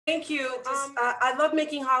Thank you. I love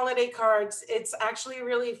making holiday cards. It's actually a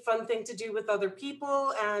really fun thing to do with other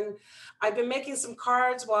people. And I've been making some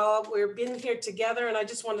cards while we've been here together. And I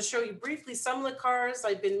just want to show you briefly some of the cards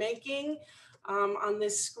I've been making on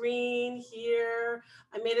this screen here.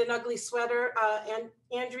 I made an ugly sweater. And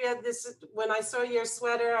Andrea, when I saw your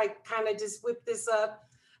sweater, I kind of just whipped this up.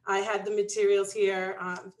 I had the materials here.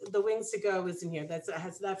 The Wings to Go is in here. That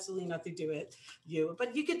has absolutely nothing to do with you.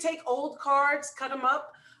 But you could take old cards, cut them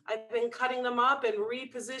up. I've been cutting them up and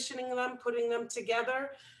repositioning them, putting them together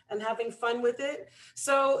and having fun with it.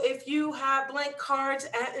 So if you have blank cards,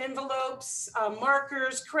 envelopes,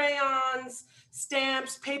 markers, crayons,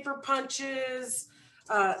 stamps, paper punches,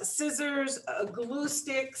 scissors, glue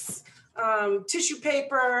sticks, tissue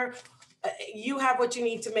paper, you have what you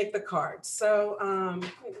need to make the cards. So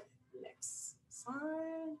next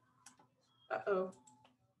slide. Uh-oh.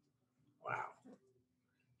 Wow.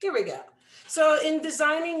 Here we go. So in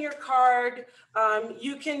designing your card,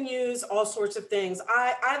 you can use all sorts of things.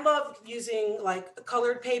 I love using like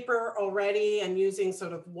colored paper already and using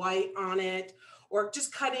sort of white on it, or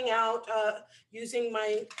just cutting out using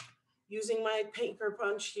my paper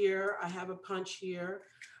punch here. I have a punch here.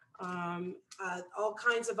 All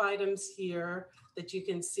kinds of items here that you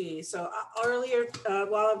can see. So earlier,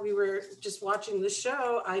 while we were just watching the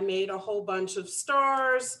show, I made a whole bunch of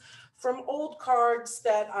stars from old cards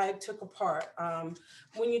that I took apart.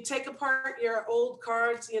 When you take apart your old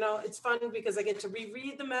cards, you know, it's fun because I get to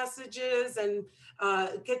reread the messages and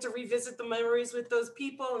get to revisit the memories with those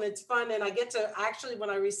people, and it's fun. And I get to actually, when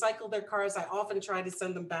I recycle their cards, I often try to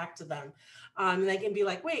send them back to them. And they can be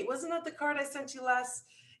like, wait, wasn't that the card I sent you last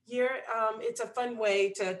year? It's a fun way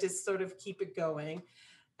to just sort of keep it going.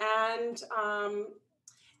 And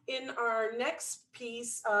in our next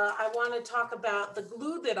piece, I want to talk about the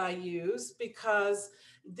glue that I use, because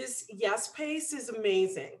this Yes Paste is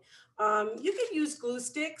amazing. You could use glue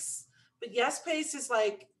sticks, but Yes Paste is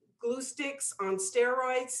like glue sticks on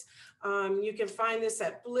steroids. You can find this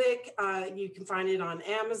at Blick. You can find it on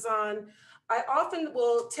Amazon. I often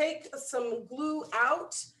will take some glue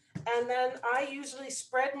out, and then I usually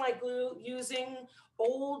spread my glue using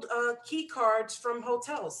old key cards from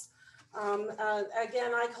hotels.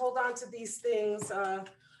 Again, I hold on to these things.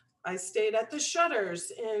 I stayed at the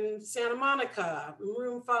Shutters in Santa Monica,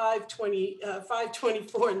 room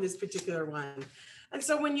 524 in this particular one. And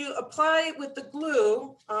so when you apply it with the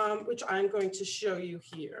glue, which I'm going to show you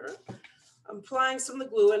here, I'm applying some of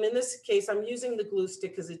the glue. And in this case, I'm using the glue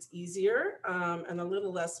stick because it's easier and a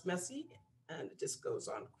little less messy, and it just goes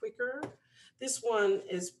on quicker. This one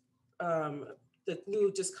is the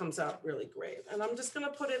glue just comes out really great. And I'm just gonna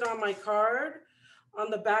put it on my card on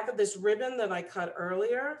the back of this ribbon that I cut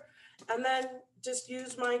earlier, and then just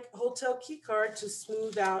use my hotel key card to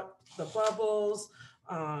smooth out the bubbles,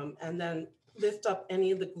 and then lift up any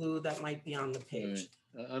of the glue that might be on the page.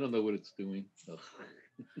 Right. I don't know what it's doing.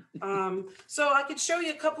 So I could show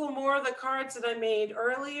you a couple more of the cards that I made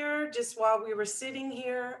earlier, just while we were sitting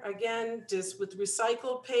here. Again, just with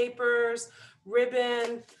recycled papers,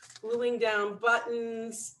 ribbon, gluing down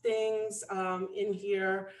buttons, things in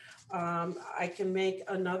here. I can make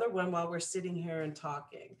another one while we're sitting here and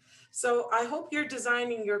talking. So I hope you're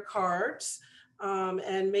designing your cards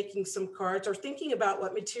and making some cards, or thinking about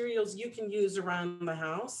what materials you can use around the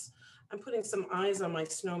house. I'm putting some eyes on my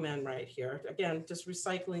snowman right here. Again, just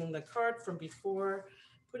recycling the card from before,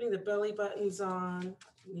 putting the belly buttons on.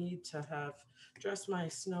 I need to have dressed my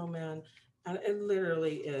snowman, and it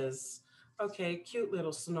literally is, okay, cute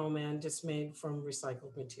little snowman just made from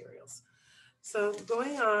recycled materials. So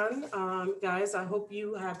going on, guys, I hope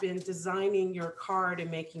you have been designing your card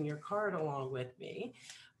and making your card along with me.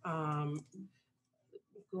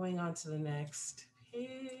 Going on to the next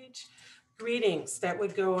page. Greetings that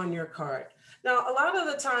would go on your card. Now, a lot of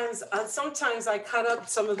the times, sometimes I cut up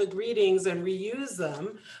some of the greetings and reuse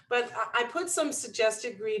them, but I put some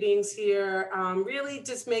suggested greetings here, really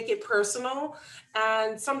just make it personal,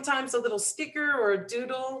 and sometimes a little sticker or a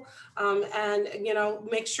doodle, and you know,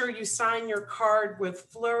 make sure you sign your card with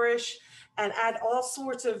flourish and add all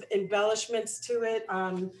sorts of embellishments to it.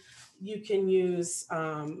 You can use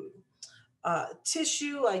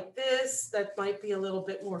tissue like this that might be a little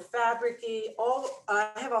bit more fabricy. I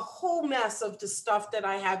have a whole mess of the stuff that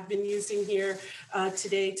I have been using here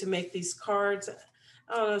today to make these cards.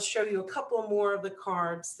 I'll show you a couple more of the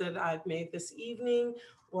cards that I've made this evening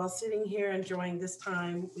while sitting here enjoying this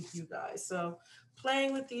time with you guys. So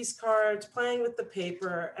playing with these cards, playing with the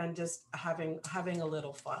paper, and just having a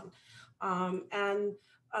little fun. And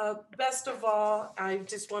best of all, I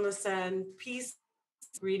just want to send peace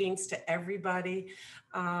greetings to everybody,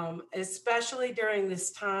 especially during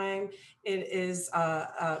this time. It is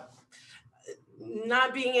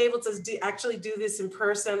not being able to actually do this in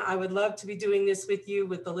person. I would love to be doing this with you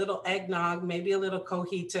with a little eggnog, maybe a little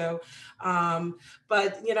cojito. Um,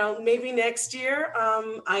 but maybe next year.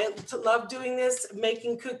 Love doing this,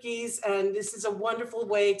 making cookies, and this is a wonderful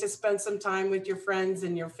way to spend some time with your friends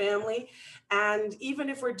and your family. And even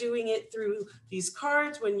if we're doing it through these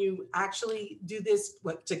cards, when you actually do this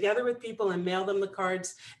together with people and mail them the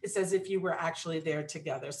cards, it's as if you were actually there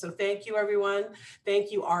together. So thank you, everyone.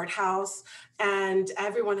 Thank you, Art House. And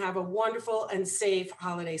everyone have a wonderful and safe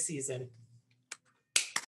holiday season.